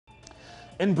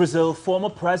In Brazil, former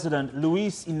President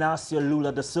Luiz Inácio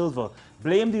Lula da Silva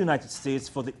blamed the United States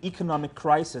for the economic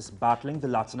crisis battling the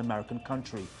Latin American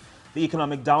country. The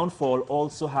economic downfall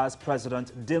also has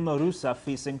President Dilma Rousseff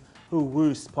facing her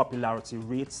worst popularity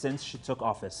rate since she took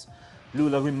office.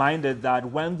 Lula reminded that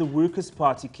when the Workers'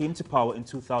 Party came to power in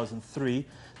 2003,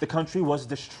 the country was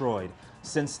destroyed.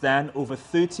 Since then, over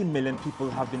 30 million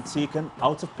people have been taken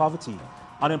out of poverty.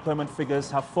 Unemployment figures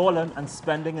have fallen and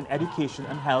spending in education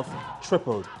and health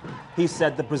tripled. He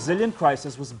said the Brazilian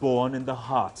crisis was born in the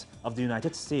heart of the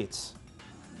United States.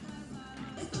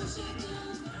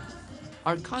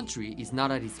 Our country is not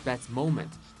at its best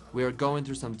moment. We are going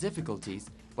through some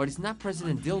difficulties, but it's not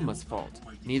President Dilma's fault.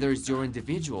 Neither is your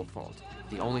individual fault.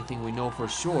 The only thing we know for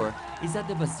sure is that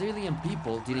the Brazilian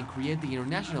people didn't create the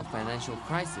international financial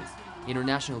crisis.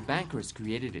 International bankers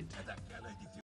created it.